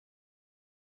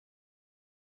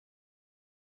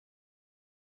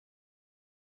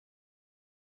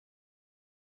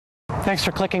Thanks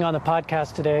for clicking on the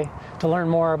podcast today to learn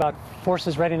more about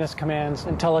Forces Readiness Command's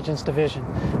Intelligence Division.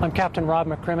 I'm Captain Rob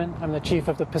McCrimmon. I'm the Chief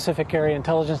of the Pacific Area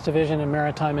Intelligence Division and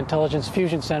Maritime Intelligence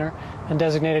Fusion Center and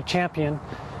designated champion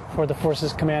for the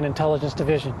Forces Command Intelligence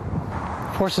Division.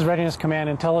 Forces Readiness Command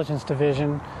Intelligence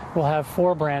Division will have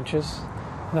 4 branches.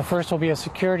 The first will be a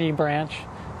security branch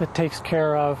that takes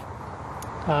care of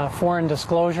foreign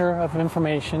disclosure of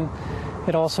information.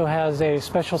 It also has a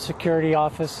special security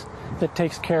office that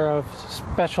takes care of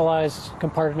specialized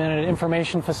compartmented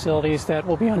information facilities that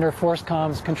will be under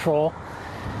FORSCOM's control.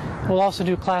 We'll also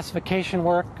do classification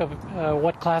work of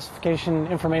what classification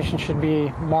information should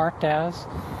be marked as.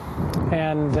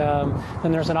 And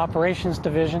then there's an operations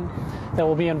division that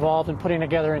will be involved in putting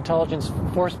together intelligence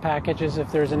force packages if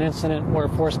there's an incident where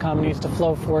FORSCOM needs to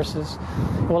flow forces.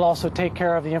 It will also take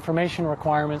care of the information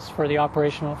requirements for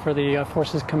the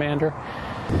Forces Commander.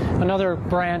 Another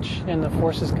branch in the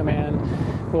Forces Command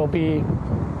will be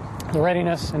the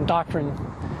Readiness and Doctrine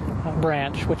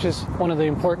branch, which is one of the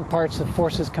important parts of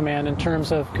Forces Command in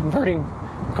terms of converting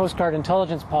Coast Guard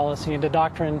intelligence policy into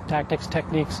doctrine, tactics,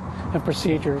 techniques, and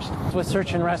procedures. With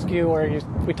search and rescue, where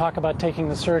we talk about taking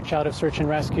the search out of search and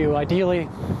rescue, ideally,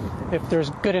 if there's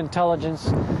good intelligence,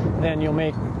 then you'll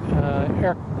make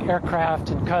aircraft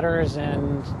and cutters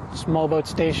and small boat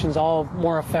stations all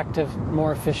more effective,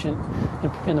 more efficient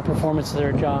in the performance of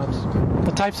their jobs.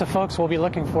 The types of folks we'll be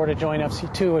looking for to join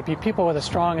FC-2 would be people with a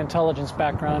strong intelligence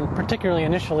background, particularly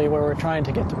initially where we're trying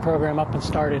to get the program up and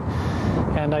started.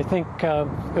 And I think it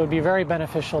would be very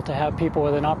beneficial to have people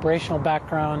with an operational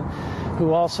background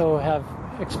who also have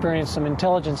experienced some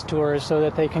intelligence tours so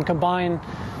that they can combine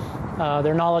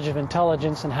their knowledge of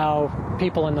intelligence and how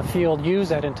people in the field use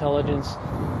that intelligence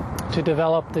to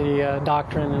develop the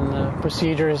doctrine and the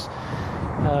procedures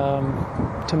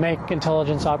to make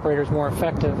intelligence operators more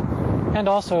effective. And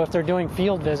also, if they're doing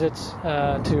field visits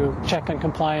to check on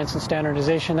compliance and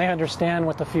standardization, they understand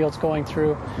what the field's going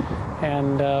through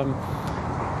and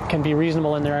can be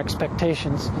reasonable in their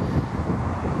expectations.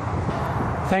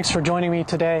 Thanks for joining me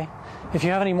today. If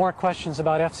you have any more questions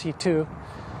about FC-2,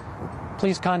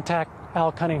 please contact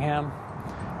Al Cunningham,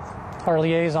 our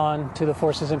liaison to the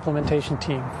Forces Implementation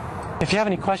Team. If you have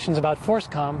any questions about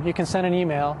FORSCOM, you can send an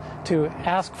email to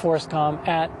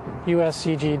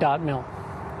askforscom@uscg.mil.